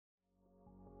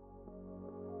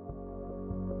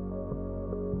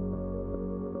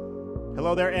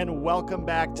Hello there, and welcome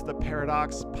back to the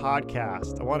Paradox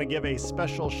Podcast. I want to give a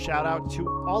special shout out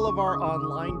to all of our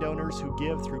online donors who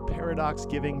give through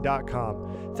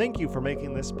paradoxgiving.com. Thank you for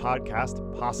making this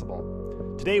podcast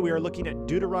possible. Today we are looking at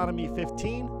Deuteronomy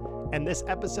 15, and this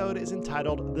episode is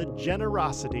entitled The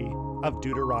Generosity of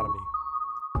Deuteronomy.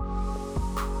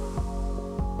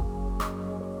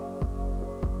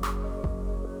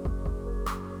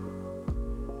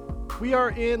 We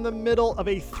are in the middle of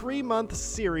a 3-month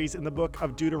series in the book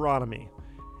of Deuteronomy.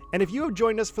 And if you have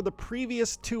joined us for the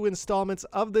previous 2 installments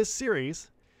of this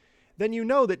series, then you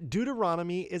know that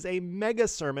Deuteronomy is a mega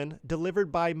sermon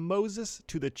delivered by Moses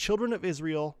to the children of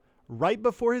Israel right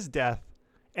before his death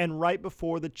and right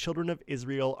before the children of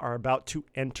Israel are about to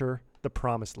enter the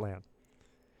promised land.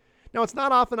 Now, it's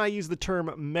not often I use the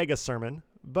term mega sermon,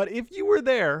 but if you were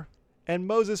there and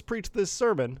Moses preached this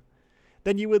sermon,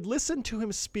 then you would listen to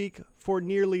him speak for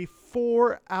nearly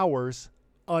 4 hours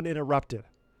uninterrupted.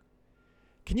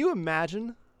 Can you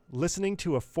imagine listening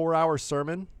to a 4-hour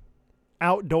sermon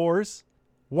outdoors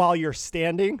while you're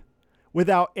standing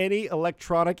without any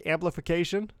electronic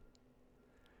amplification?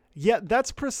 Yet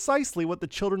that's precisely what the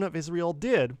children of Israel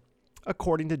did,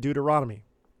 according to Deuteronomy.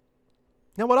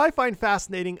 Now, what I find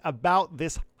fascinating about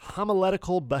this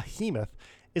homiletical behemoth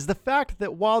is the fact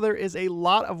that while there is a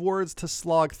lot of words to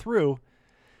slog through,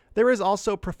 there is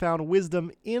also profound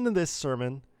wisdom in this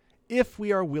sermon if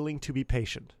we are willing to be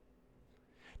patient.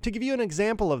 To give you an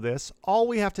example of this, all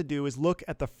we have to do is look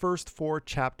at the first 4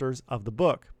 chapters of the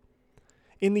book.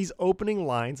 In these opening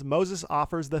lines, Moses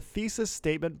offers the thesis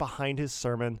statement behind his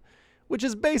sermon, which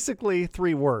is basically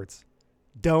 3 words: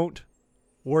 don't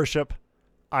worship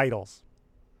idols.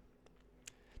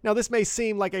 Now, this may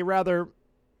seem like a rather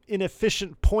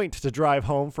inefficient point to drive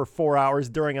home for 4 hours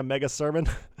during a mega sermon.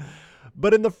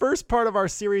 But in the first part of our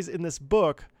series in this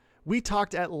book, we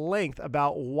talked at length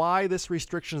about why this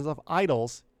restriction of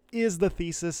idols is the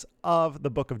thesis of the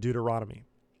book of Deuteronomy.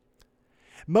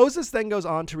 Moses then goes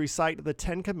on to recite the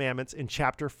 10 Commandments in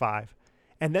chapter 5,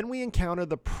 and then we encounter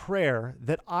the prayer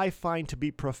that I find to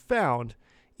be profound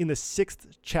in the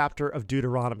 6th chapter of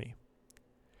Deuteronomy.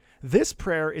 This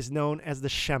prayer is known as the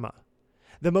Shema,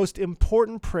 the most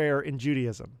important prayer in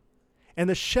Judaism. And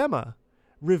the Shema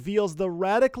reveals the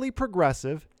radically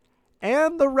progressive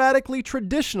and the radically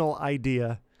traditional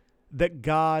idea that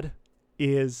God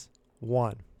is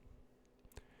one.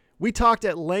 We talked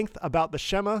at length about the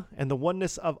Shema and the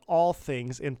oneness of all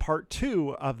things in part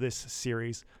 2 of this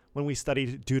series when we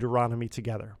studied Deuteronomy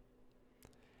together.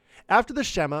 After the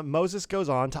Shema, Moses goes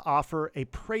on to offer a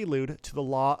prelude to the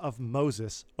law of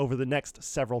Moses over the next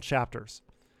several chapters.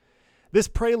 This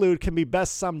prelude can be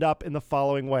best summed up in the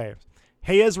following way: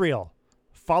 Hey Israel,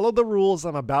 follow the rules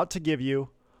I'm about to give you,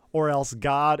 or else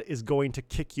God is going to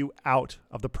kick you out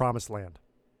of the promised land.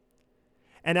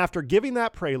 And after giving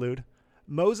that prelude,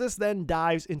 Moses then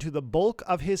dives into the bulk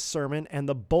of his sermon and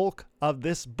the bulk of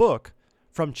this book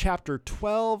from chapter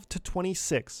 12 to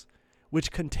 26,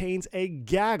 which contains a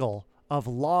gaggle of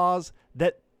laws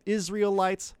that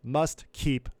Israelites must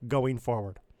keep going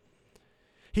forward.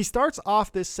 He starts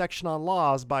off this section on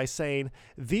laws by saying,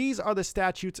 "These are the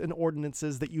statutes and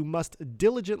ordinances that you must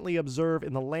diligently observe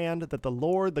in the land that the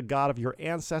Lord, the God of your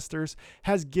ancestors,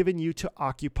 has given you to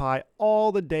occupy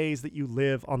all the days that you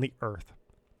live on the earth."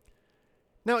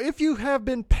 Now, if you have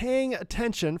been paying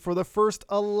attention for the first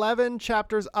 11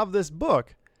 chapters of this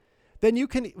book, then you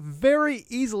can very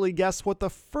easily guess what the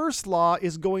first law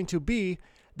is going to be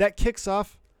that kicks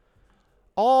off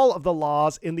all of the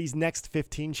laws in these next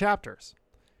 15 chapters.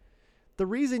 The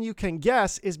reason you can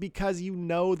guess is because you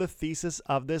know the thesis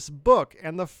of this book,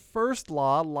 and the first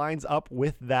law lines up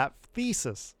with that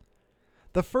thesis.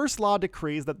 The first law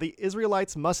decrees that the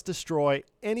Israelites must destroy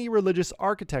any religious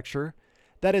architecture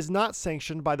that is not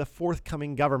sanctioned by the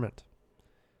forthcoming government.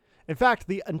 In fact,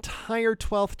 the entire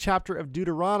 12th chapter of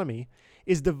Deuteronomy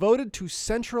is devoted to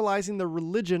centralizing the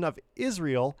religion of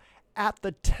Israel at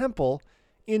the temple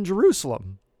in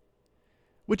Jerusalem,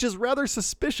 which is rather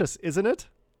suspicious, isn't it?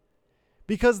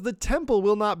 Because the temple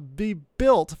will not be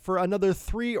built for another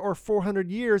 300 or 400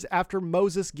 years after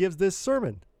Moses gives this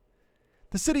sermon.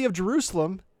 The city of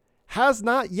Jerusalem has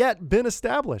not yet been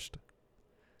established.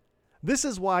 This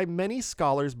is why many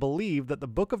scholars believe that the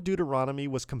book of Deuteronomy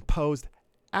was composed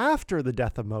after the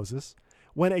death of Moses,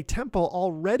 when a temple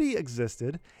already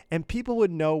existed and people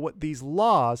would know what these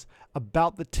laws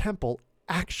about the temple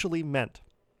actually meant.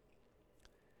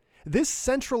 This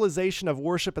centralization of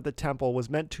worship at the temple was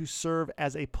meant to serve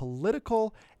as a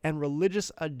political and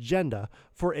religious agenda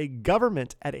for a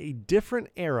government at a different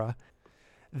era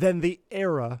than the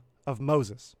era of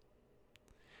Moses.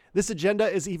 This agenda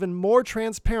is even more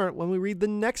transparent when we read the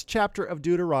next chapter of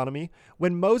Deuteronomy,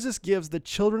 when Moses gives the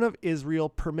children of Israel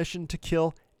permission to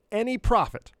kill any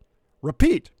prophet,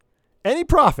 repeat, any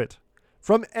prophet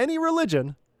from any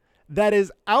religion that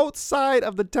is outside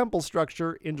of the temple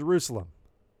structure in Jerusalem.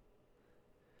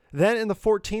 Then in the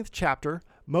 14th chapter,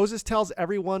 Moses tells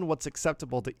everyone what's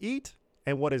acceptable to eat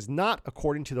and what is not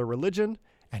according to their religion,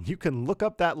 and you can look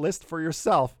up that list for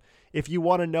yourself if you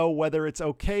want to know whether it's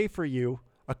okay for you,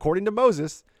 according to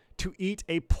Moses, to eat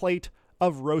a plate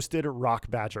of roasted rock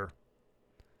badger.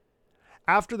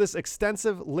 After this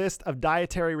extensive list of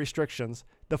dietary restrictions,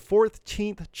 the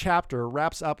 14th chapter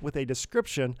wraps up with a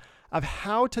description of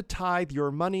how to tithe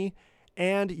your money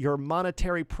and your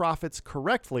monetary profits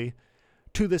correctly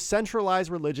to the centralized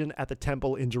religion at the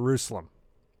temple in Jerusalem.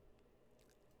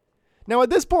 Now, at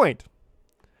this point,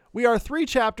 we are 3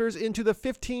 chapters into the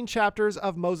 15 chapters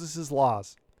of Moses'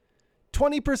 laws,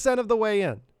 20% of the way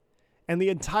in, and the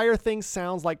entire thing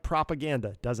sounds like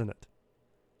propaganda, doesn't it?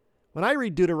 When I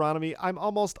read Deuteronomy, I'm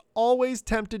almost always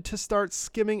tempted to start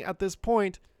skimming at this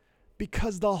point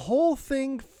because the whole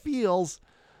thing feels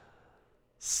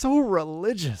so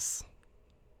religious.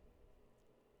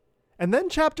 And then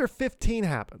chapter 15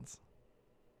 happens.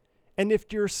 And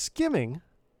if you're skimming,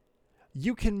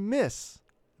 you can miss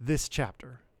this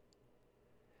chapter.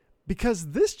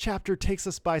 Because this chapter takes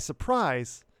us by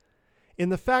surprise in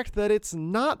the fact that it's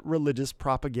not religious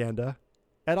propaganda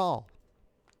at all.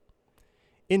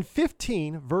 In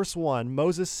 15, verse 1,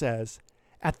 Moses says,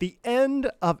 "At the end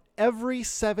of every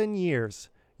 7 years,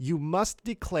 you must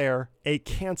declare a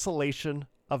cancellation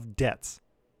of debts."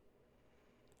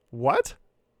 What?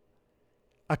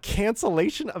 A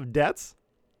cancellation of debts?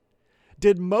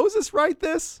 Did Moses write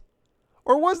this?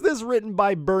 Or was this written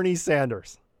by Bernie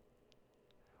Sanders?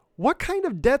 What kind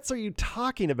of debts are you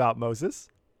talking about, Moses?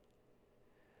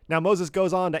 Now, Moses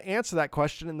goes on to answer that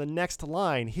question in the next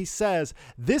line. He says,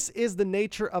 "This is the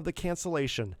nature of the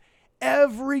cancellation.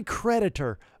 Every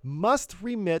creditor must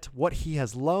remit what he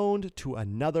has loaned to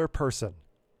another person."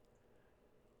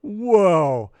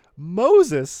 Whoa,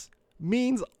 Moses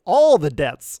means all the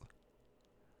debts.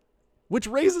 Which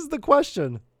raises the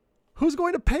question, who's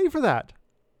going to pay for that?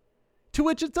 To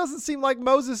which it doesn't seem like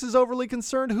Moses is overly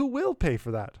concerned who will pay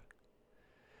for that.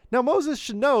 Now, Moses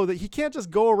should know that he can't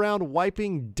just go around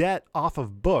wiping debt off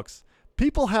of books.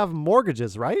 People have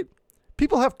mortgages, right?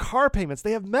 People have car payments.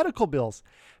 They have medical bills.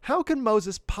 How can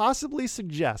Moses possibly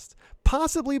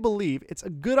believe it's a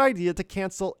good idea to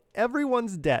cancel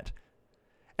everyone's debt?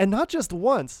 And not just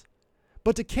once,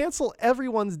 but to cancel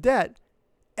everyone's debt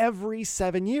every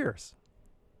 7 years.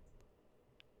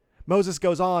 Moses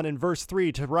goes on in verse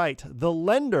 3 to write, "The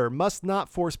lender must not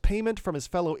force payment from his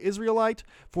fellow Israelite,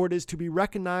 for it is to be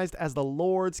recognized as the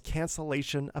Lord's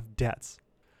cancellation of debts."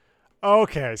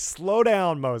 Okay, slow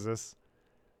down, Moses.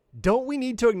 Don't we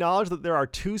need to acknowledge that there are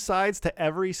 2 sides to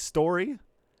every story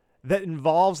that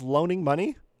involves loaning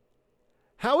money?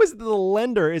 How is it that the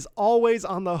lender is always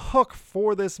on the hook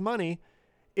for this money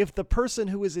if the person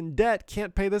who is in debt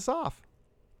can't pay this off?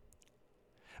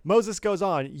 Moses goes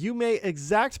on, "You may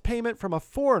exact payment from a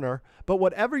foreigner, but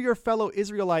whatever your fellow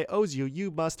Israelite owes you, you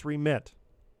must remit."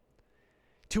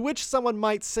 To which someone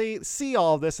might see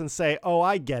all of this and say, "Oh,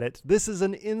 I get it. This is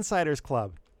an insider's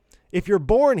club. If you're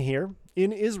born here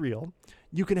in Israel,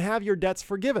 you can have your debts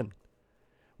forgiven.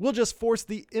 We'll just force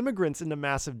the immigrants into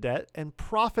massive debt and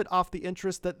profit off the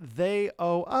interest that they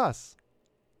owe us."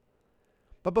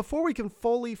 But before we can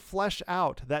fully flesh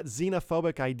out that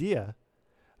xenophobic idea,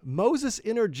 Moses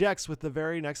interjects with the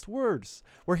very next words,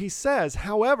 where he says,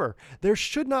 "However, there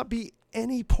should not be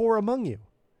any poor among you,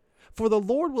 for the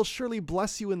Lord will surely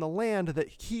bless you in the land that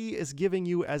he is giving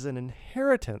you as an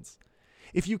inheritance,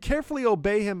 if you carefully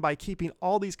obey him by keeping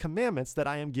all these commandments that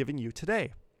I am giving you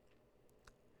today."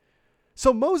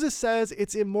 So Moses says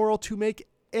it's immoral to make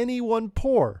anyone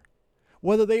poor,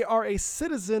 whether they are a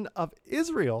citizen of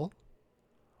Israel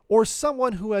or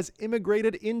someone who has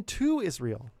immigrated into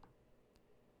Israel.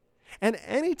 And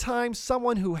anytime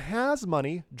someone who has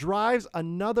money drives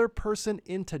another person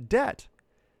into debt,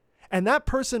 and that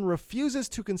person refuses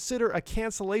to consider a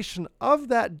cancellation of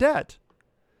that debt,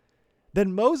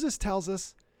 then Moses tells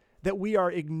us that we are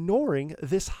ignoring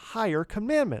this higher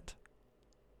commandment.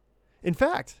 In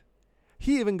fact,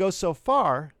 he even goes so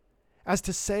far as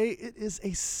to say it is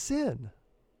a sin.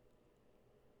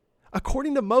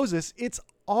 According to Moses, it's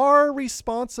our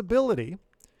responsibility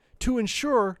to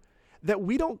ensure that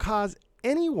we don't cause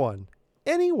anyone,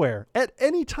 anywhere, at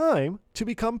any time to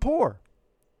become poor.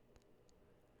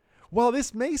 While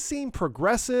this may seem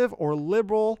progressive or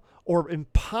liberal or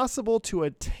impossible to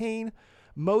attain,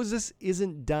 Moses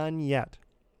isn't done yet.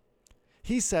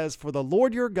 He says, "For the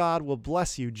Lord your God will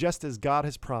bless you just as God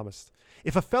has promised.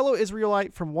 If a fellow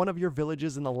Israelite from one of your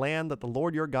villages in the land that the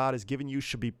Lord your God has given you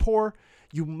should be poor,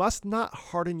 you must not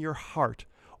harden your heart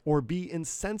or be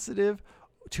insensitive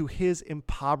to his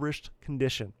impoverished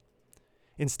condition.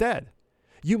 Instead,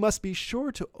 you must be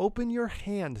sure to open your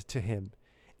hand to him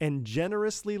and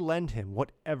generously lend him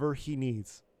whatever he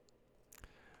needs."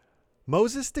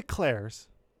 Moses declares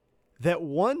that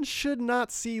one should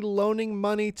not see loaning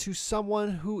money to someone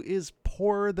who is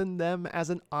poorer than them as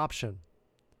an option.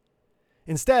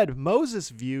 Instead, Moses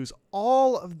views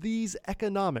all of these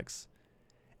economics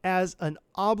as an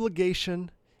obligation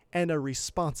and a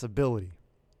responsibility.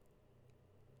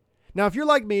 Now, if you're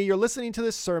like me, you're listening to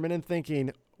this sermon and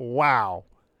thinking, wow,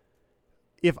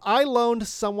 if I loaned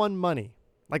someone money,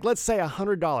 like let's say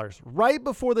 $100, right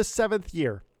before the 7th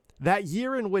year, that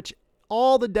year in which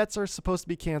all the debts are supposed to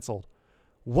be canceled,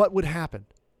 what would happen?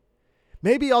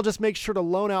 Maybe I'll just make sure to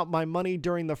loan out my money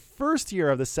during the first year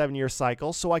of the 7-year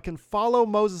cycle so I can follow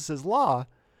Moses' law,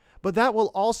 but that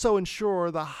will also ensure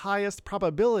the highest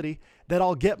probability that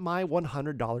I'll get my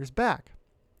 $100 back.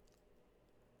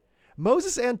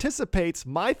 Moses anticipates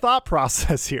my thought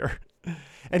process here,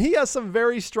 and he has some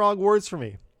very strong words for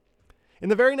me. In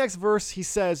the very next verse, he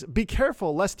says, "Be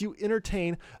careful lest you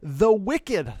entertain the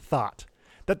wicked thought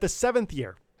that the 7th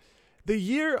year, the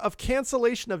year of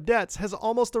cancellation of debts, has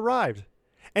almost arrived,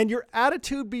 and your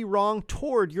attitude be wrong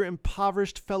toward your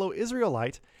impoverished fellow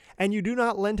Israelite, and you do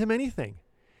not lend him anything.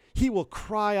 He will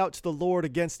cry out to the Lord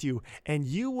against you, and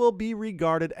you will be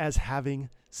regarded as having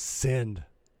sinned."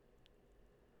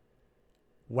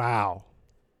 Wow.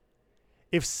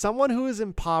 If someone who is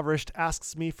impoverished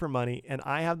asks me for money and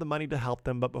I have the money to help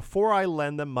them, but before I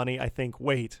lend them money, I think,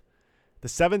 wait, the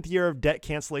 7th year of debt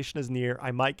cancellation is near,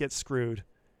 I might get screwed.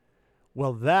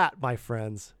 Well, that, my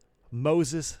friends,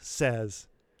 Moses says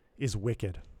is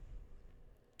wicked.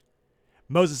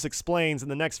 Moses explains in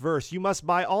the next verse, "You must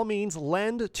by all means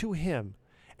lend to him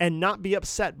and not be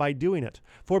upset by doing it.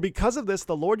 For because of this,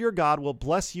 the Lord your God will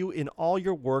bless you in all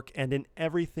your work and in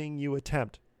everything you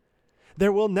attempt.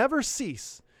 There will never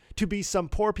cease to be some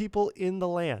poor people in the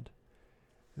land.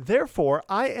 Therefore,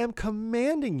 I am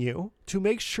commanding you to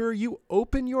make sure you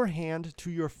open your hand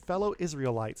to your fellow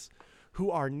Israelites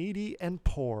who are needy and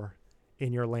poor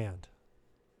in your land."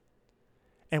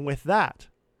 And with that,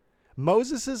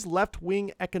 Moses'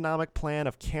 left-wing economic plan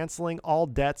of canceling all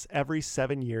debts every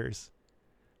 7 years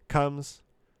comes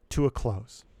to a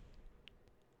close.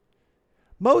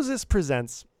 Moses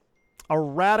presents a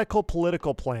radical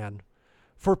political plan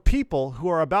for people who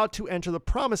are about to enter the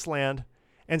promised land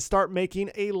and start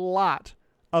making a lot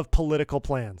of political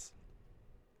plans.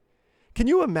 Can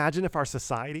you imagine if our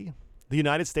society, the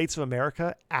United States of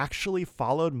America, actually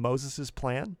followed Moses'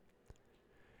 plan?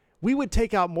 We would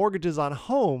take out mortgages on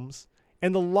homes,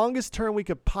 and the longest term we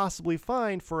could possibly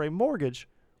find for a mortgage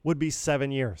would be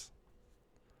 7 years.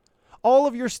 All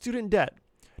of your student debt,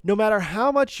 no matter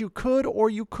how much you could or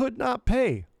you could not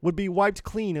pay, would be wiped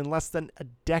clean in less than a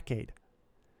decade.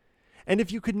 And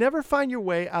if you could never find your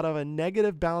way out of a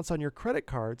negative balance on your credit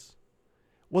cards,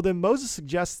 well, then Moses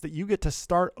suggests that you get to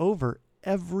start over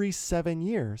every 7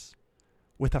 years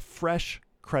with a fresh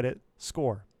credit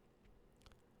score.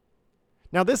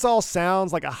 Now, this all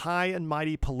sounds like a high and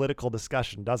mighty political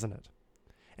discussion, doesn't it?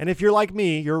 And if you're like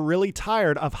me, you're really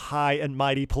tired of high and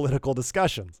mighty political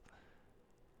discussions.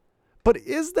 But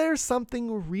is there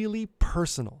something really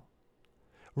personal,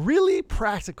 really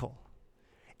practical,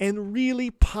 and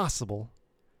really possible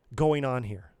going on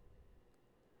here?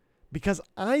 Because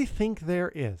I think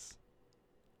there is.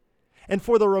 And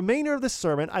for the remainder of this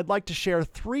sermon, I'd like to share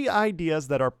 3 ideas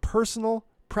that are personal,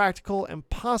 practical, and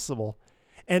possible,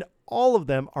 and all of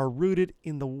them are rooted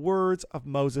in the words of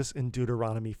Moses in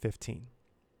Deuteronomy 15.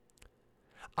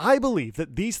 I believe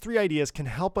that these 3 ideas can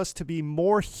help us to be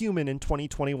more human in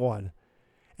 2021,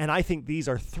 and I think these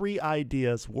are 3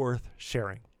 ideas worth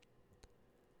sharing.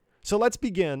 So let's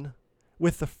begin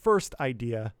with the first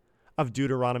idea of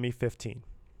Deuteronomy 15.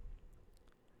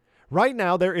 Right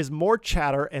now, there is more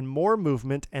chatter and more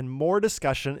movement and more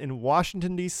discussion in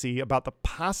Washington, D.C. about the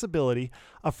possibility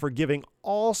of forgiving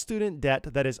all student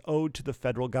debt that is owed to the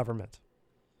federal government.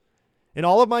 In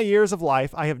all of my years of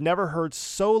life, I have never heard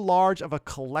so large of a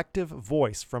collective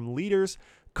voice from leaders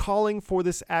calling for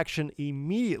this action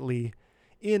immediately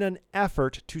in an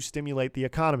effort to stimulate the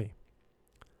economy.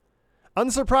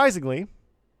 Unsurprisingly,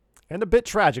 and a bit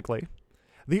tragically,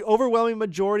 the overwhelming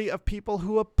majority of people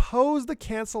who oppose the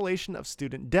cancellation of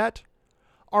student debt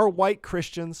are white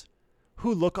Christians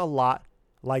who look a lot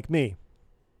like me.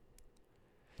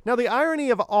 Now, the irony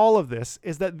of all of this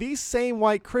is that these same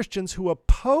white Christians who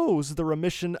oppose the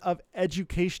remission of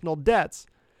educational debts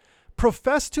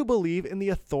profess to believe in the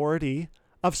authority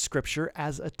of Scripture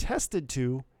as attested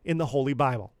to in the Holy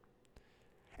Bible.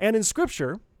 And in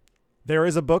Scripture, there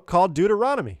is a book called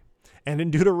Deuteronomy. And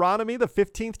in Deuteronomy, the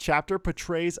 15th chapter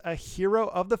portrays a hero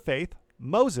of the faith,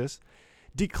 Moses,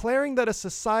 declaring that a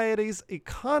society's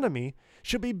economy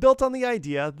should be built on the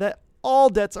idea that all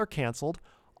debts are canceled,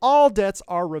 all debts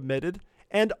are remitted,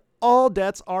 and all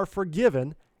debts are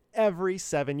forgiven every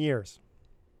 7 years.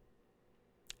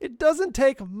 It doesn't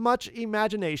take much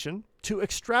imagination to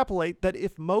extrapolate that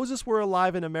if Moses were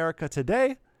alive in America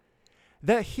today,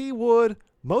 that he would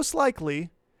most likely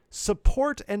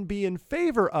support and be in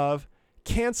favor of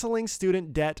canceling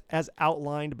student debt as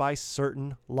outlined by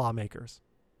certain lawmakers.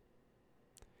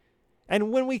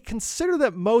 And when we consider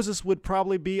that Moses would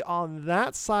probably be on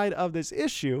that side of this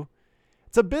issue,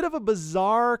 it's a bit of a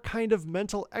bizarre kind of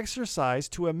mental exercise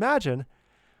to imagine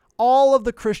all of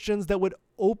the Christians that would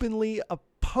openly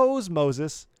oppose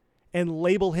Moses and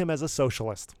label him as a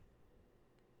socialist.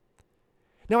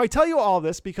 Now, I tell you all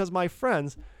this because, my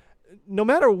friends, no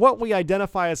matter what we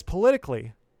identify as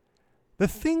politically, the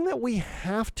thing that we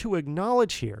have to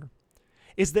acknowledge here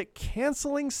is that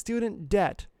canceling student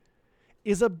debt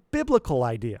is a biblical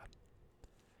idea.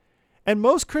 And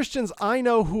most Christians I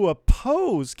know who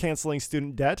oppose canceling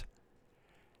student debt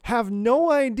have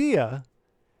no idea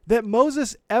that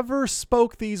Moses ever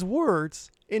spoke these words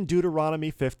in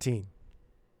Deuteronomy 15.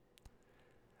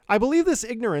 I believe this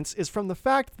ignorance is from the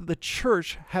fact that the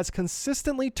church has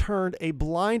consistently turned a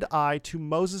blind eye to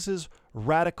Moses'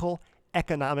 radical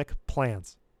economic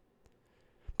plans.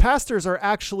 Pastors are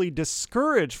actually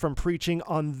discouraged from preaching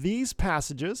on these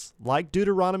passages, like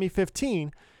Deuteronomy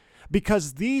 15,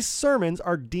 because these sermons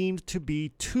are deemed to be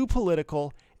too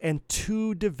political and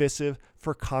too divisive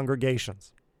for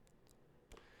congregations.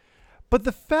 But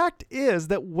the fact is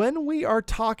that when we are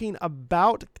talking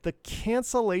about the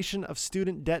cancellation of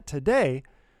student debt today,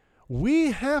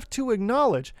 we have to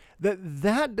acknowledge that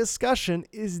that discussion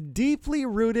is deeply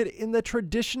rooted in the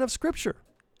tradition of Scripture.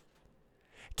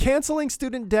 Canceling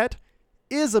student debt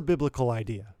is a biblical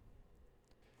idea.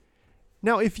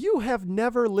 Now, if you have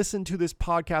never listened to this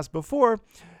podcast before,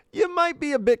 you might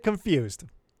be a bit confused.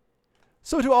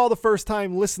 So to all the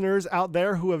first-time listeners out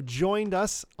there who have joined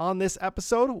us on this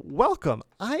episode, welcome.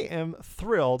 I am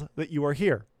thrilled that you are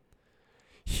here.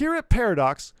 Here at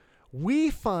Paradox, we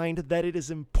find that it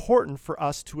is important for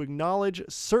us to acknowledge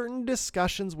certain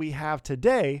discussions we have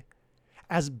today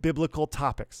as biblical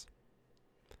topics.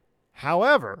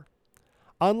 However,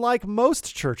 unlike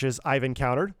most churches I've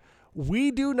encountered,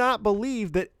 we do not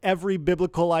believe that every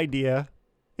biblical idea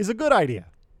is a good idea.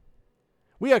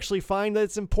 We actually find that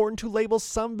it's important to label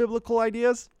some biblical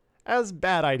ideas as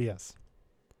bad ideas.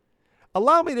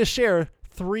 Allow me to share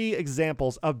 3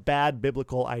 examples of bad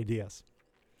biblical ideas.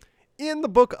 In the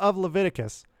book of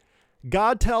Leviticus,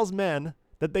 God tells men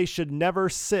that they should never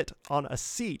sit on a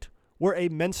seat where a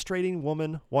menstruating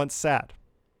woman once sat.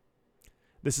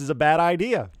 This is a bad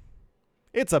idea.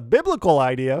 It's a biblical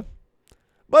idea,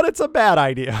 but it's a bad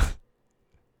idea.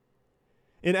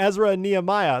 In Ezra and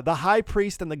Nehemiah, the high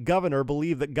priest and the governor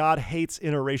believe that God hates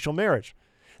interracial marriage.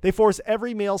 They force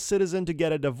every male citizen to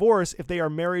get a divorce if they are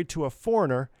married to a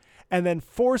foreigner, and then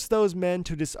force those men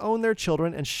to disown their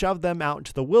children and shove them out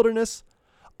into the wilderness,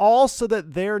 all so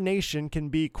that their nation can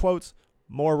be, quote,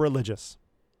 more religious.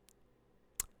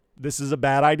 This is a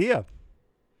bad idea.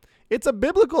 It's a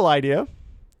biblical idea,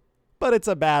 but it's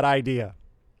a bad idea.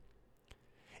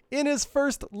 In his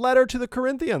first letter to the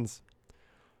Corinthians,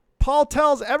 Paul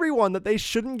tells everyone that they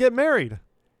shouldn't get married.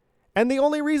 And the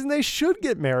only reason they should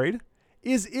get married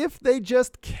is if they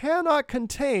just cannot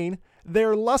contain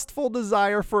their lustful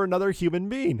desire for another human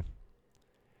being.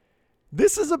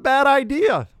 This is a bad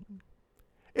idea.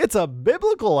 It's a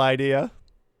biblical idea,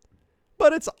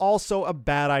 but it's also a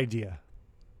bad idea.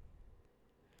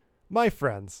 My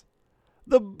friends,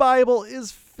 the Bible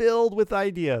is filled with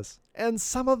ideas, and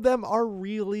some of them are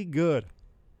really good.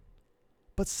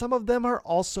 But some of them are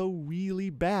also really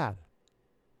bad.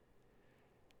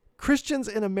 Christians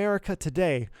in America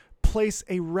today place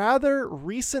a rather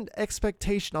recent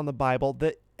expectation on the Bible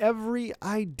that every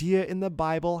idea in the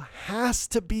Bible has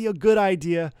to be a good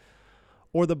idea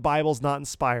or the Bible's not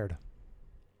inspired.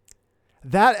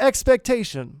 That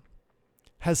expectation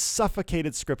has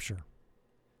suffocated Scripture.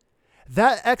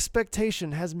 That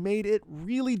expectation has made it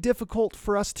really difficult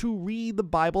for us to read the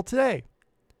Bible today.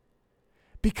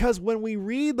 Because when we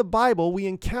read the Bible, we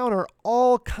encounter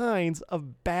all kinds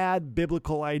of bad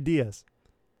biblical ideas.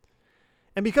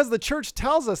 And because the church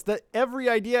tells us that every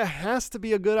idea has to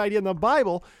be a good idea in the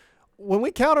Bible, when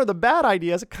we counter the bad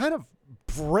ideas, it kind of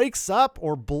breaks up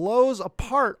or blows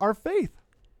apart our faith.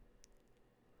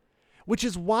 Which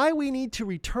is why we need to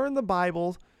return the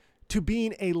Bible to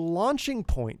being a launching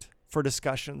point for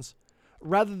discussions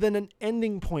rather than an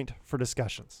ending point for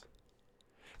discussions.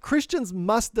 Christians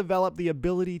must develop the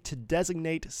ability to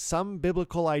designate some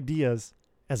biblical ideas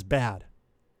as bad.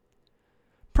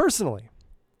 Personally,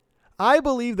 I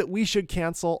believe that we should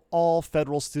cancel all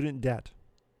federal student debt.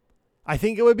 I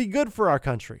think it would be good for our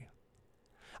country.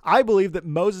 I believe that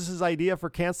Moses' idea for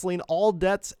canceling all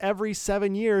debts every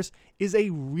 7 years is a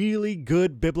really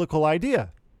good biblical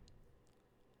idea.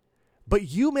 But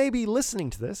you may be listening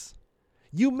to this.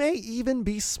 You may even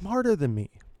be smarter than me.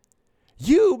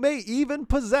 You may even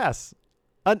possess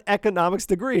an economics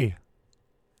degree.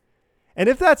 And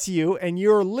if that's you and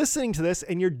you're listening to this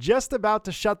and you're just about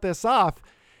to shut this off,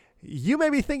 you may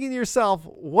be thinking to yourself,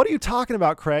 what are you talking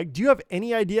about, Craig? Do you have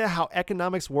any idea how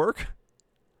economics work?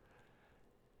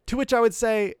 To which I would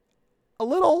say, a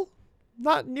little,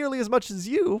 not nearly as much as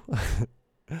you.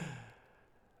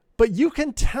 But you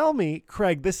can tell me,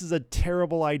 Craig, this is a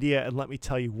terrible idea, and let me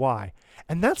tell you why.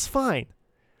 And that's fine.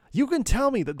 You can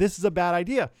tell me that this is a bad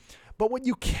idea. But what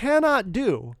you cannot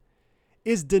do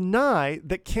is deny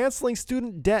that canceling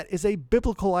student debt is a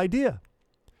biblical idea.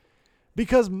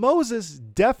 Because Moses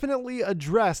definitely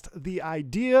addressed the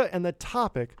idea and the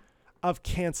topic of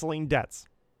canceling debts.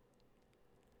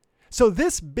 So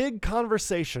this big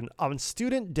conversation on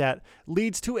student debt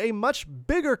leads to a much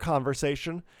bigger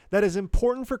conversation that is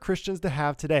important for Christians to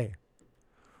have today.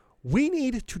 We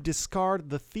need to discard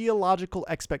the theological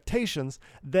expectations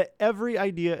that every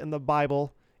idea in the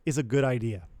Bible is a good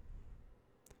idea.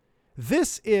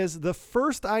 This is the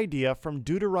first idea from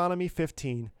Deuteronomy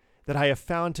 15 that I have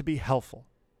found to be helpful.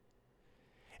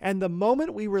 And the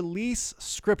moment we release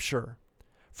Scripture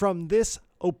from this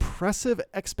oppressive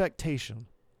expectation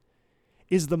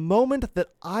is the moment that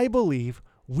I believe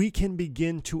we can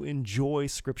begin to enjoy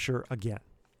Scripture again.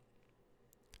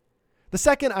 The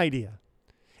second idea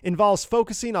involves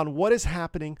focusing on what is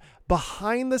happening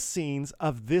behind the scenes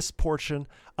of this portion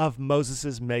of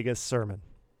Moses' mega sermon.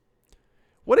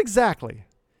 What exactly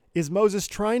is Moses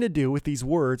trying to do with these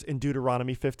words in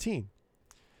Deuteronomy 15?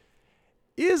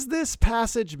 Is this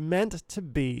passage meant to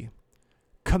be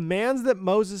commands that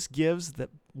Moses gives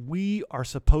that we are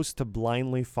supposed to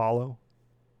blindly follow?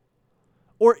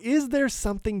 Or is there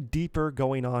something deeper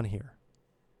going on here?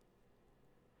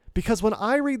 Because when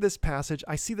I read this passage,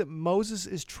 I see that Moses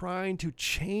is trying to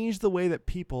change the way that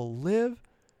people live,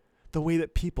 the way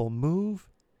that people move,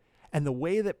 and the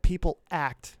way that people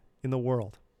act in the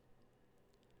world.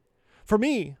 For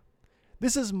me,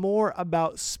 this is more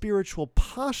about spiritual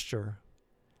posture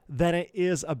than it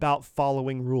is about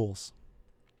following rules.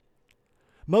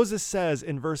 Moses says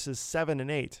in verses 7 and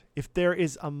 8, if there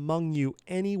is among you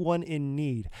anyone in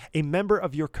need, a member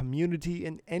of your community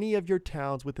in any of your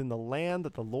towns within the land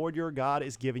that the Lord your God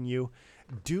is giving you,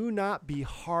 do not be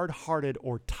hard-hearted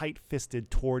or tight-fisted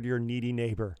toward your needy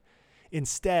neighbor.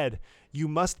 Instead, you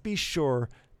must be sure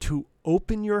to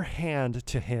open your hand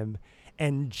to him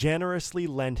and generously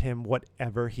lend him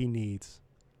whatever he needs.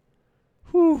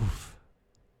 Whew.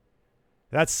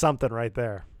 That's something right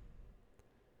there.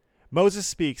 Moses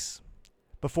speaks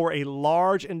before a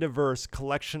large and diverse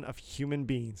collection of human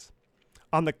beings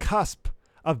on the cusp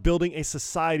of building a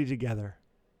society together.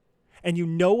 And you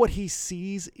know what he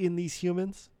sees in these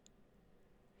humans?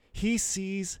 He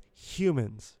sees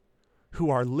humans who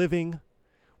are living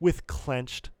with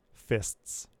clenched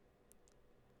fists.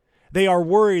 They are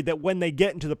worried that when they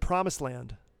get into the promised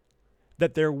land,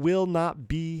 that there will not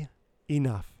be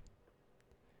enough.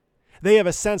 They have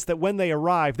a sense that when they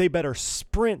arrive, they better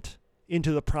sprint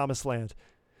into the promised land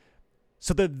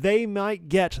so that they might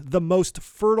get the most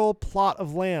fertile plot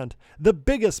of land, the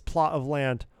biggest plot of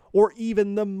land, or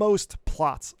even the most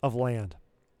plots of land.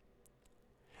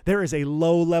 There is a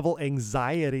low-level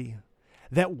anxiety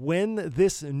that when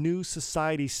this new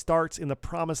society starts in the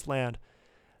promised land,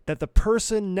 that the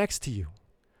person next to you,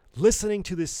 listening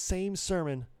to this same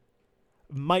sermon,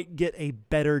 might get a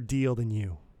better deal than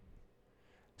you.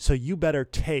 So you better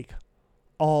take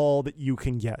all that you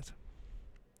can get.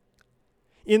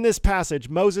 In this passage,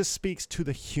 Moses speaks to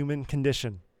the human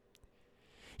condition.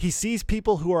 He sees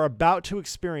people who are about to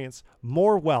experience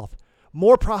more wealth,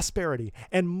 more prosperity,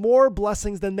 and more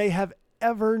blessings than they have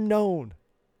ever known.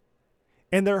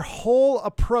 And their whole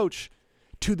approach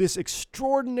to this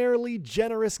extraordinarily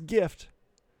generous gift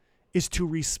is to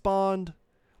respond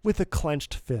with a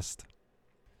clenched fist.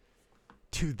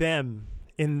 To them,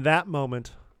 in that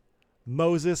moment,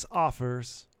 Moses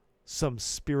offers some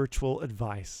spiritual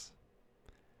advice.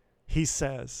 He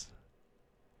says,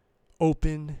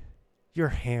 open your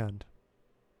hand.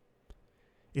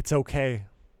 It's okay.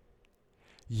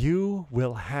 You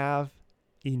will have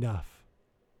enough.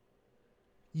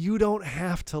 You don't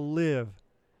have to live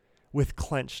with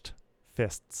clenched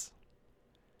fists.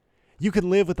 You can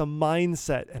live with a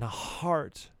mindset and a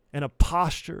heart and a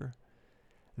posture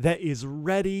that is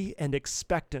ready and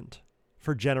expectant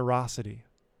for generosity.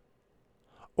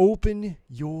 Open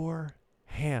your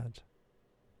hand.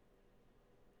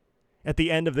 At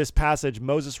the end of this passage,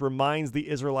 Moses reminds the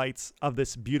Israelites of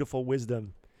this beautiful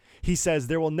wisdom. He says,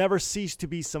 there will never cease to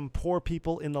be some poor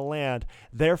people in the land.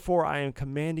 Therefore, I am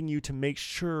commanding you to make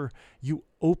sure you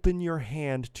open your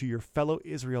hand to your fellow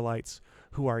Israelites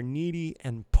who are needy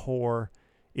and poor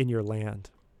in your land.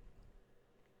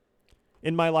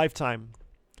 In my lifetime,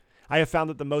 I have found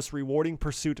that the most rewarding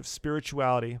pursuit of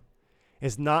spirituality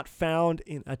is not found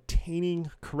in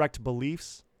attaining correct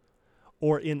beliefs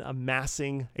or in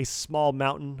amassing a small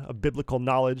mountain of biblical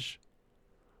knowledge,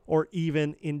 or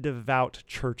even in devout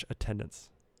church attendance.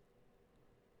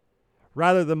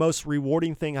 Rather, the most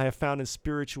rewarding thing I have found in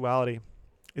spirituality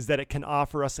is that it can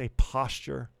offer us a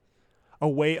posture, a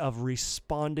way of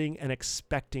responding and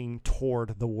expecting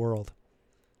toward the world.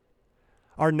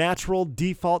 Our natural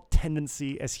default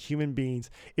tendency as human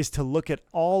beings is to look at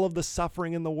all of the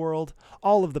suffering in the world,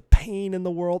 all of the pain in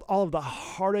the world, all of the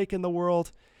heartache in the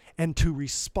world, and to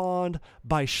respond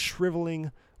by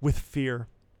shriveling with fear.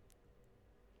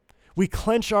 We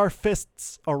clench our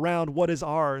fists around what is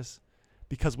ours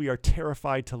because we are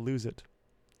terrified to lose it.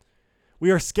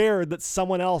 We are scared that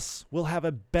someone else will have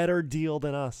a better deal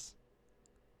than us.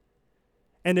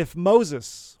 And if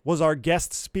Moses was our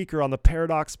guest speaker on the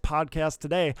Paradox podcast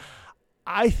today,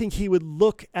 I think he would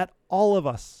look at all of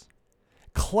us,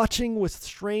 clutching with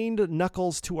strained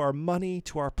knuckles to our money,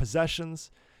 to our possessions,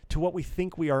 to what we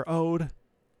think we are owed,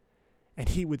 and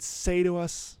he would say to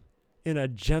us in a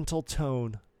gentle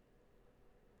tone,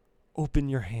 open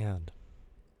your hand.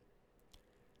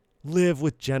 Live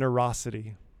with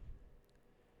generosity.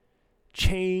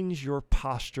 Change your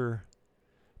posture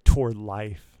toward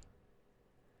life.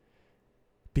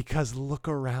 Because look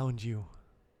around you.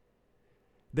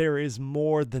 There is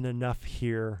more than enough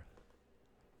here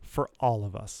for all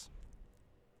of us.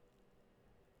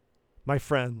 My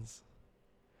friends,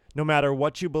 no matter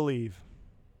what you believe,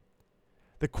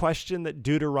 the question that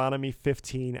Deuteronomy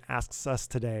 15 asks us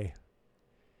today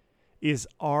is,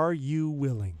 are you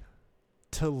willing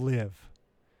to live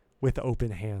with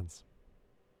open hands?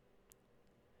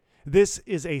 This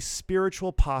is a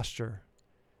spiritual posture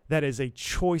that is a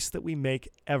choice that we make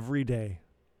every day.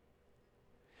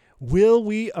 Will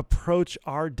we approach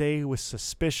our day with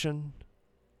suspicion,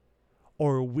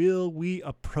 or will we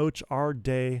approach our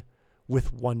day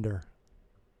with wonder?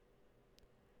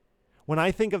 When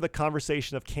I think of the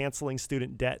conversation of canceling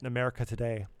student debt in America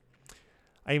today,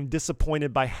 I am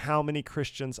disappointed by how many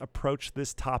Christians approach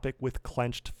this topic with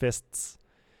clenched fists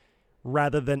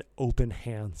rather than open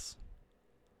hands.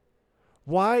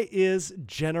 Why is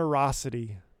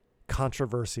generosity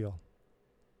controversial?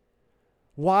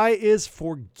 Why is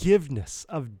forgiveness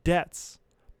of debts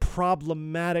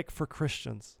problematic for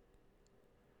Christians?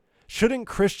 Shouldn't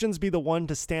Christians be the one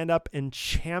to stand up and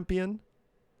champion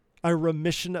a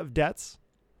remission of debts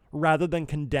rather than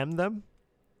condemn them?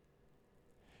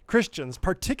 Christians,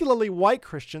 particularly white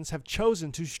Christians, have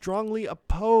chosen to strongly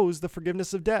oppose the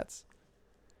forgiveness of debts.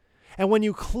 And when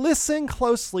you listen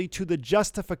closely to the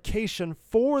justification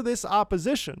for this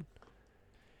opposition,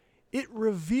 it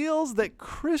reveals that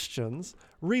Christians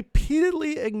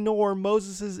repeatedly ignore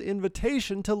Moses'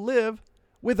 invitation to live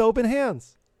with open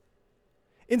hands.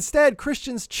 Instead,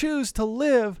 Christians choose to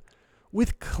live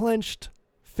with clenched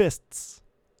fists.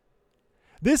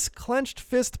 This clenched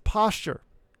fist posture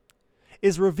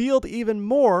is revealed even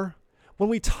more when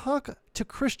we talk to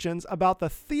Christians about the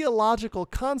theological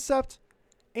concept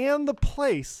and the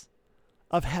place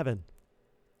of heaven.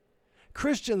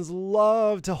 Christians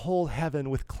love to hold heaven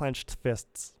with clenched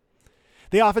fists.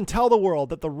 They often tell the world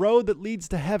that the road that leads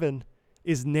to heaven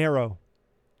is narrow,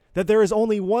 that there is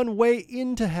only one way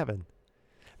into heaven,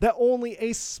 that only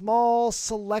a small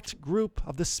select group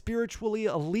of the spiritually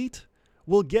elite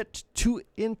will get to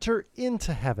enter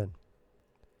into heaven.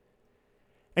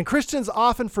 And Christians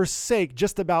often forsake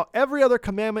just about every other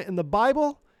commandment in the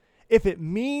Bible if it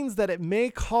means that it may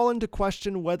call into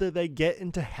question whether they get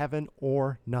into heaven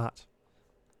or not.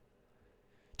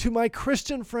 To my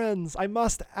Christian friends, I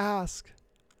must ask,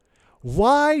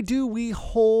 why do we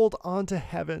hold on to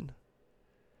heaven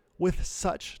with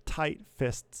such tight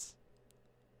fists?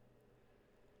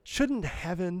 Shouldn't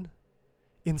heaven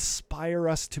inspire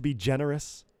us to be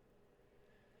generous?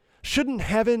 Shouldn't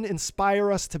heaven inspire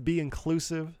us to be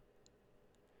inclusive?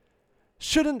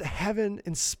 Shouldn't heaven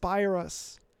inspire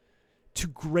us to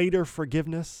greater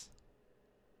forgiveness?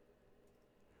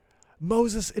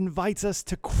 Moses invites us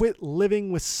to quit living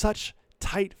with such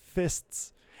tight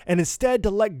fists and instead to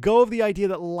let go of the idea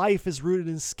that life is rooted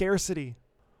in scarcity.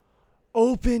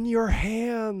 Open your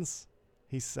hands,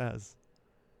 he says.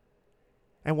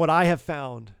 And what I have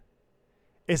found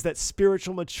is that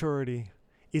spiritual maturity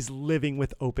is living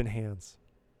with open hands.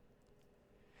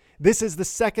 This is the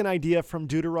second idea from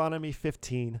Deuteronomy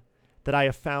 15 that I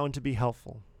have found to be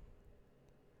helpful.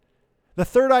 The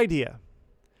third idea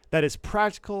that is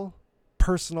practical,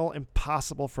 personal, and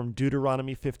possible from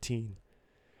Deuteronomy 15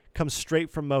 comes straight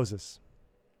from Moses.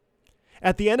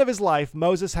 At the end of his life,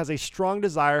 Moses has a strong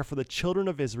desire for the children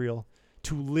of Israel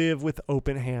to live with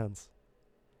open hands.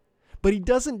 But he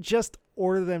doesn't just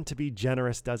order them to be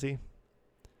generous, does he?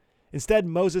 Instead,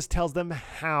 Moses tells them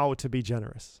how to be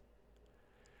generous.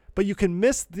 But you can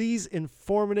miss these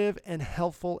informative and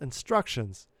helpful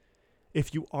instructions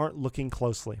if you aren't looking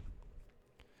closely.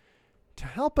 To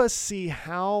help us see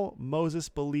how Moses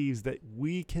believes that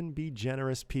we can be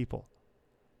generous people,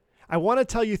 I want to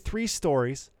tell you 3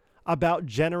 stories about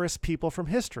generous people from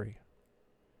history.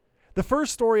 The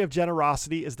first story of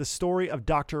generosity is the story of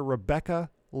Dr. Rebecca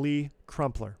Lee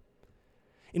Crumpler.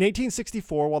 In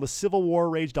 1864, while the Civil War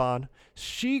raged on,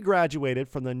 she graduated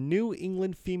from the New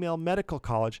England Female Medical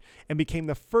College and became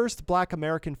the first Black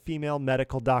American female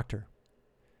medical doctor.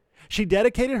 She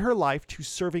dedicated her life to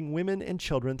serving women and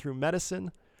children through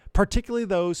medicine, particularly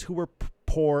those who were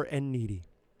poor and needy.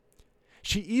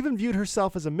 She even viewed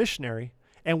herself as a missionary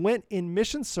and went in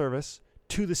mission service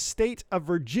to the state of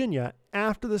Virginia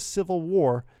after the Civil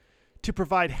War to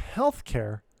provide health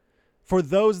care for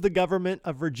those the government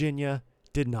of Virginia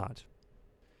did not.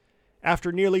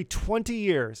 After nearly 20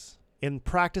 years in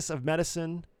practice of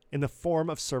medicine in the form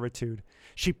of servitude,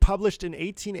 she published in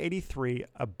 1883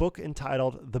 a book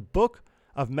entitled The Book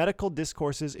of Medical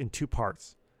Discourses in 2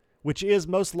 parts, which is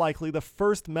most likely the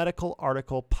first medical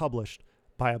article published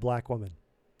by a Black woman.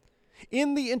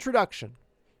 In the introduction,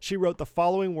 she wrote the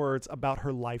following words about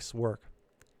her life's work.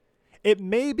 It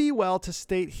may be well to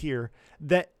state here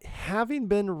that having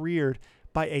been reared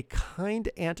by a kind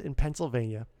aunt in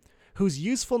Pennsylvania, whose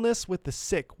usefulness with the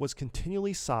sick was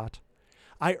continually sought,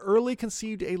 I early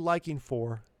conceived a liking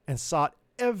for and sought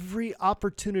every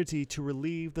opportunity to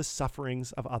relieve the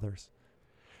sufferings of others.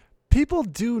 People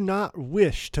do not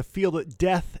wish to feel that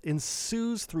death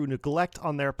ensues through neglect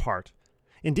on their part.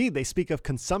 Indeed, they speak of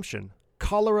consumption,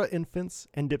 cholera infants,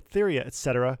 and diphtheria,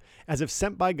 etc., as if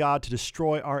sent by God to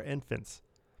destroy our infants.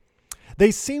 They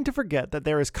seem to forget that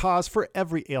there is cause for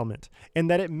every ailment,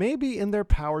 and that it may be in their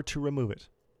power to remove it.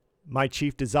 My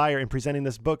chief desire in presenting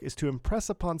this book is to impress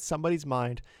upon somebody's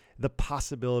mind the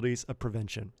possibilities of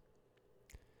prevention.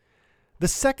 The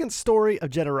second story of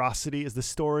generosity is the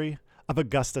story of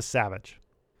Augusta Savage.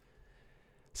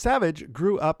 Savage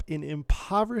grew up in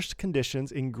impoverished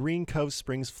conditions in Green Cove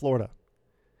Springs, Florida.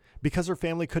 Because her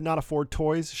family could not afford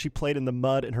toys, she played in the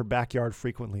mud in her backyard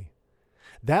frequently.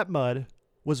 That mud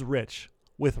was rich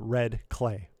with red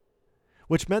clay,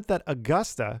 which meant that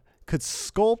Augusta could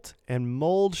sculpt and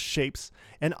mold shapes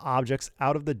and objects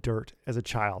out of the dirt as a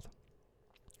child.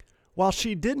 While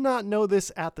she did not know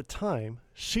this at the time,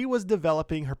 she was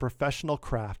developing her professional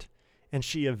craft, and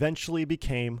she eventually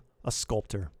became a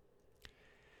sculptor.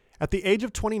 At the age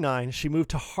of 29, she moved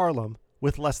to Harlem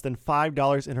with less than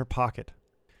 $5 in her pocket.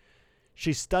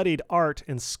 She studied art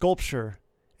and sculpture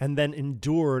and then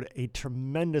endured a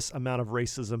tremendous amount of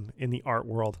racism in the art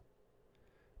world.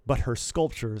 But her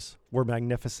sculptures were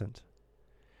magnificent.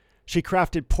 She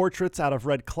crafted portraits out of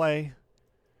red clay.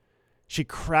 She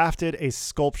crafted a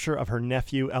sculpture of her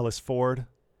nephew, Ellis Ford,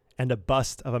 and a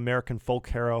bust of American folk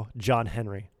hero John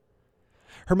Henry.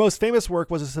 Her most famous work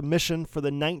was a submission for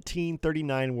the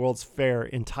 1939 World's Fair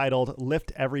entitled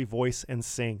Lift Every Voice and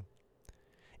Sing.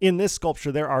 In this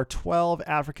sculpture, there are 12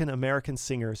 African-American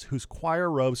singers whose choir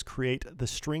robes create the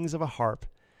strings of a harp,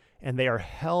 and they are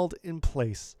held in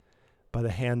place by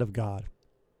the hand of God.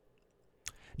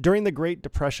 During the Great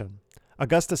Depression,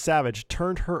 Augusta Savage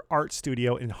turned her art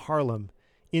studio in Harlem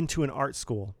into an art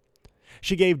school.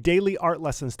 She gave daily art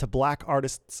lessons to Black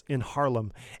artists in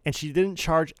Harlem, and she didn't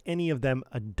charge any of them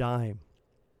a dime.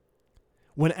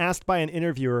 When asked by an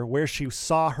interviewer where she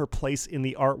saw her place in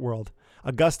the art world,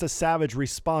 Augusta Savage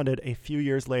responded a few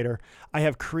years later, "I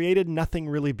have created nothing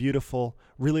really beautiful,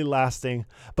 really lasting,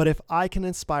 but if I can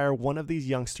inspire one of these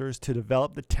youngsters to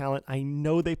develop the talent I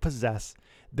know they possess,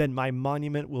 then my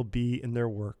monument will be in their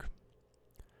work.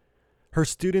 Her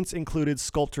students included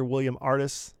sculptor William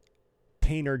Artis,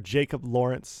 painter Jacob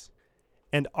Lawrence,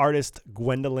 and artist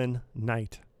Gwendolyn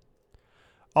Knight.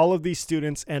 All of these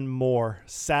students and more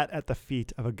sat at the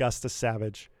feet of Augusta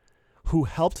Savage, who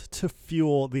helped to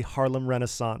fuel the Harlem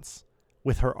Renaissance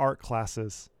with her art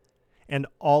classes, and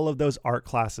all of those art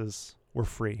classes were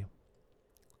free.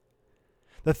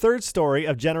 The third story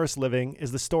of generous living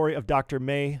is the story of Dr.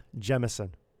 Mae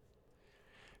Jemison.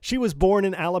 She was born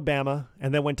in Alabama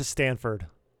and then went to Stanford.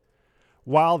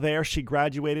 While there, she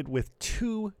graduated with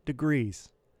 2 degrees,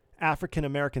 African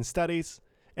American Studies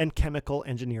and Chemical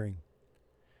Engineering.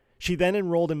 She then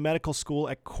enrolled in medical school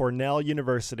at Cornell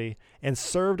University and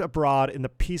served abroad in the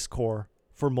Peace Corps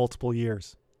for multiple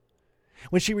years.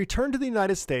 When she returned to the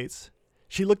United States,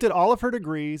 she looked at all of her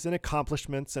degrees and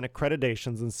accomplishments and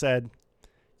accreditations and said,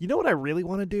 "You know what I really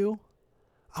want to do?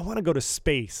 I want to go to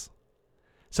space."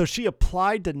 So she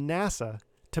applied to NASA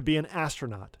to be an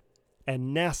astronaut,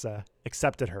 and NASA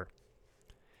accepted her.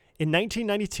 In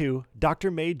 1992,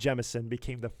 Dr. Mae Jemison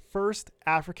became the first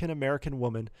African-American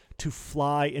woman to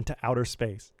fly into outer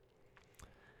space.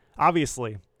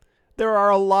 Obviously, there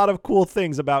are a lot of cool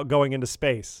things about going into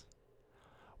space.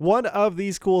 One of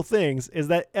these cool things is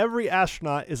that every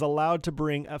astronaut is allowed to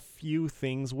bring a few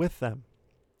things with them.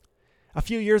 A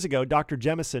few years ago, Dr.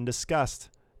 Jemison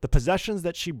discussed the possessions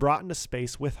that she brought into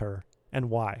space with her and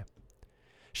why.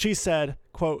 She said,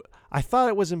 quote, "I thought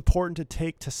it was important to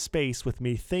take to space with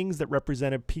me things that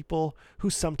represented people who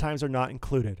sometimes are not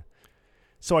included.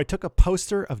 So I took a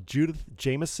poster of Judith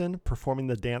Jamison performing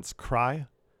the dance Cry.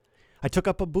 I took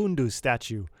up a Bundu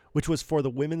statue, which was for the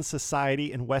Women's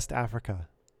Society in West Africa.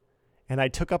 And I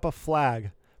took up a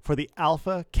flag for the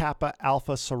Alpha Kappa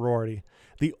Alpha sorority,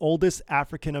 the oldest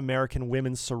African American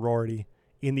women's sorority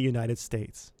in the United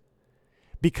States.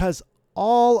 Because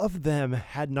all of them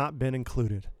had not been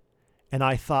included, and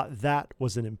I thought that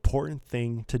was an important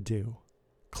thing to do."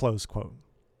 Close quote.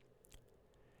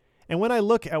 And when I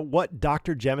look at what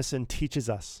Dr. Jemison teaches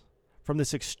us from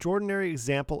this extraordinary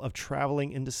example of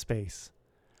traveling into space,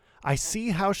 I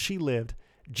see how she lived,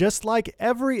 just like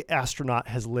every astronaut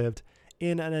has lived,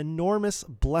 in an enormous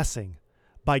blessing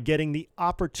by getting the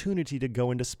opportunity to go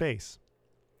into space.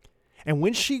 And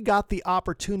when she got the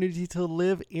opportunity to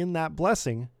live in that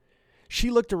blessing, she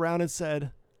looked around and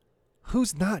said,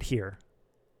 "Who's not here?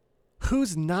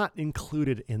 Who's not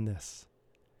included in this?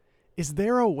 Is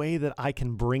there a way that I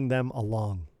can bring them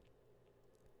along?"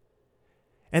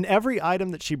 And every item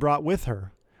that she brought with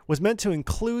her was meant to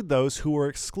include those who were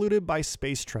excluded by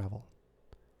space travel.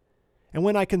 And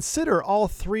when I consider all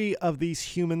 3 of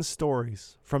these human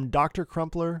stories, from Dr.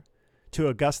 Crumpler to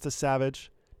Augusta Savage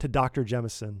to Dr.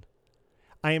 Jemison,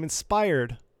 I am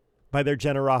inspired by their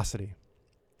generosity.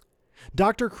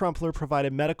 Dr. Crumpler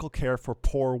provided medical care for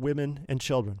poor women and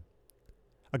children.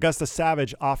 Augusta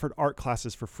Savage offered art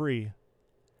classes for free.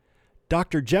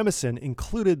 Dr. Jemison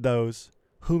included those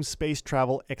whom space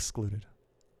travel excluded.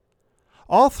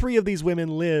 All 3 of these women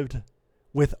lived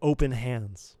with open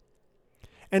hands.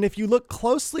 And if you look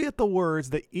closely at the words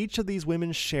that each of these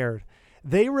women shared,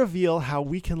 they reveal how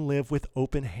we can live with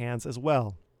open hands as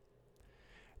well.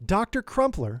 Dr.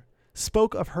 Crumpler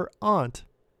spoke of her aunt,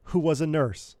 who was a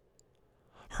nurse.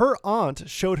 Her aunt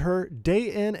showed her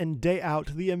day in and day out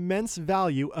the immense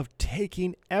value of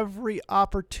taking every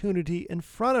opportunity in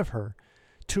front of her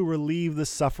to relieve the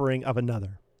suffering of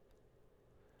another.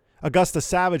 Augusta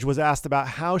Savage was asked about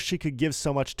how she could give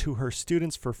so much to her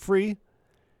students for free,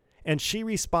 and she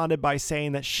responded by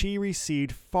saying that she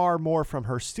received far more from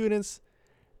her students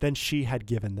than she had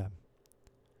given them.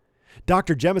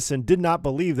 Dr. Jemison did not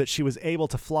believe that she was able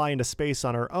to fly into space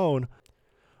on her own,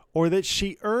 or that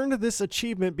she earned this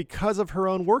achievement because of her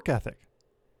own work ethic.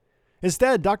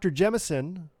 Instead, Dr.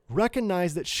 Jemison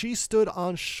recognized that she stood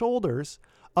on shoulders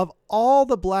of all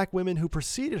the black women who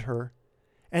preceded her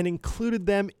and included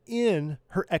them in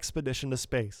her expedition to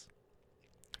space.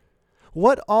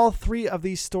 What all 3 of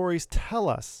these stories tell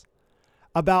us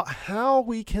about how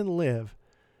we can live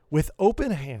with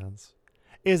open hands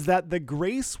is that the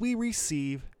grace we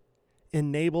receive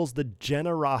enables the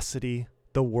generosity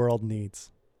the world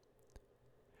needs.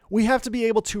 We have to be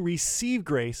able to receive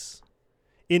grace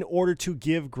in order to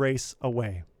give grace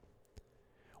away.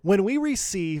 When we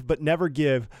receive but never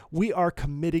give, we are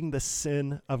committing the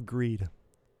sin of greed.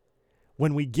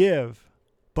 When we give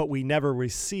but we never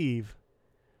receive,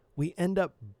 we end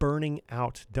up burning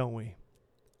out, don't we?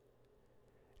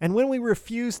 And when we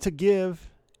refuse to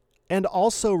give and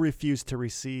also refuse to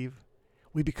receive,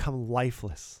 we become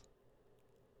lifeless.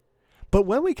 But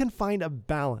when we can find a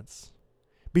balance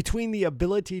between the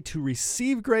ability to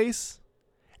receive grace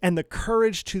and the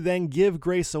courage to then give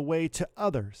grace away to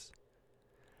others,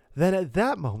 then at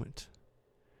that moment,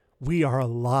 we are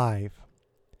alive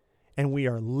and we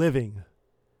are living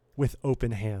with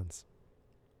open hands.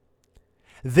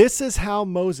 This is how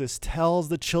Moses tells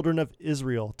the children of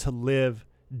Israel to live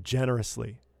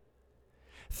generously.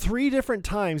 3 different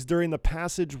times during the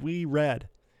passage we read,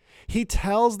 he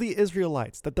tells the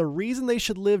Israelites that the reason they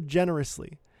should live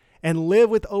generously and live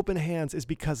with open hands is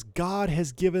because God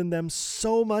has given them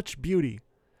so much beauty,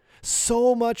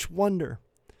 so much wonder,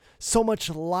 so much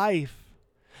life,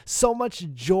 so much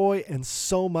joy, and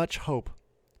so much hope.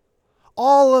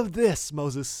 All of this,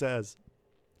 Moses says,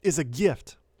 is a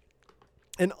gift,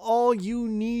 and all you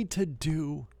need to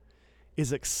do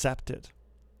is accept it.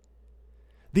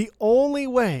 The only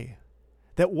way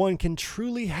that one can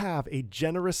truly have a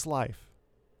generous life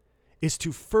is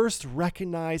to first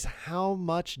recognize how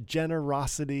much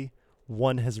generosity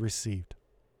one has received.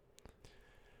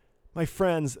 My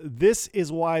friends, this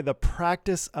is why the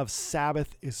practice of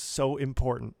Sabbath is so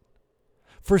important.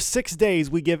 For 6 days,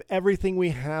 we give everything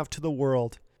we have to the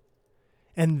world.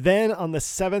 And then on the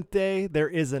 7th day, there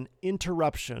is an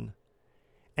interruption.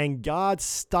 And God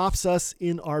stops us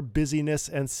in our busyness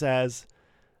and says,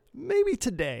 maybe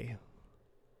today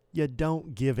you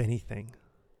don't give anything.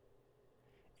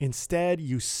 Instead,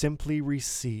 you simply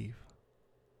receive.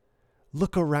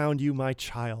 Look around you, my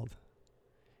child.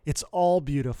 It's all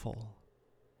beautiful,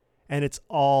 and it's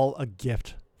all a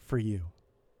gift for you.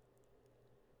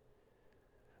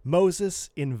 Moses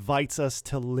invites us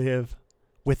to live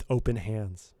with open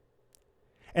hands.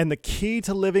 And the key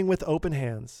to living with open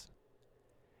hands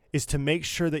is to make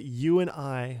sure that you and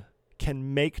I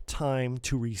can make time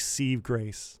to receive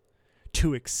grace,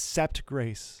 to accept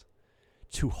grace,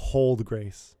 to hold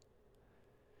grace,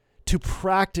 to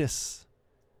practice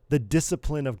the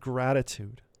discipline of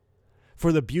gratitude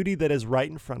for the beauty that is right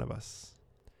in front of us,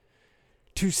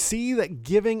 to see that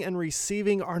giving and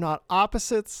receiving are not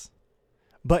opposites,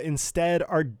 but instead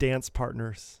are dance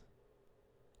partners,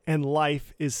 and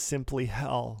life is simply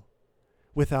hell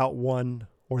without one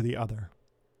or the other.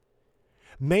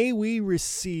 May we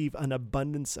receive an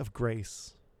abundance of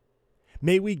grace.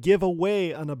 May we give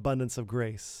away an abundance of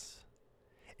grace.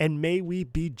 And may we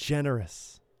be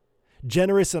generous.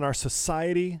 Generous in our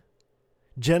society,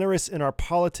 generous in our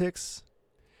politics,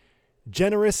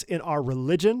 generous in our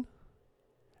religion,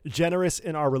 generous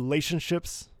in our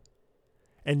relationships,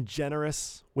 and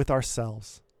generous with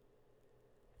ourselves.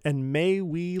 And may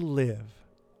we live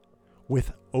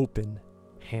with open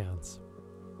hands.